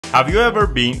Have you ever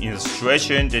been in a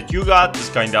situation that you got this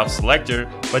kind of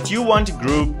selector, but you want to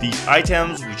group these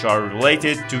items which are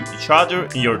related to each other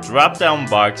in your drop-down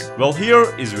box? Well,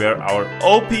 here is where our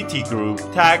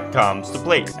optgroup tag comes to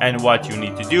play. And what you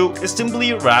need to do is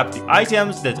simply wrap the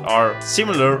items that are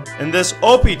similar in this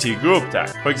optgroup tag.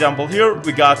 For example, here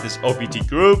we got this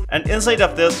optgroup, and inside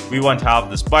of this we want to have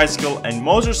this bicycle and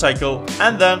motorcycle,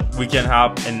 and then we can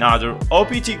have another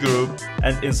optgroup,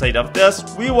 and inside of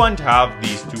this we want to have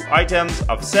these two items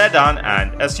of sedan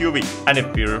and SUV. And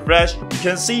if we refresh, you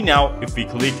can see now if we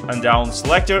click on down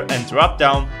selector and drop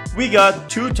down, we got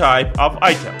two type of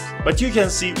items, but you can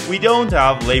see we don't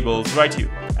have labels right here.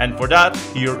 And for that,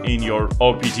 here in your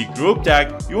optgroup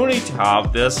tag, you need to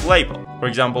have this label. For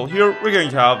example, here we're going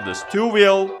to have this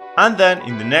 2-wheel, and then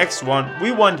in the next one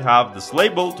we want to have this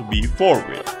label to be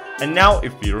 4-wheel. And now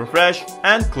if we refresh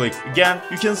and click again,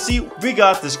 you can see we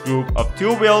got this group of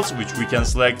 2 wheels which we can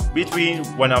select between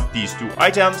one of these two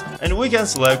items, and we can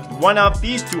select one of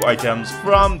these two items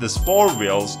from this 4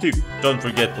 wheels too. Don't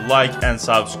forget to like and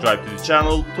subscribe to the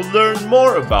channel to learn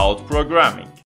more about programming.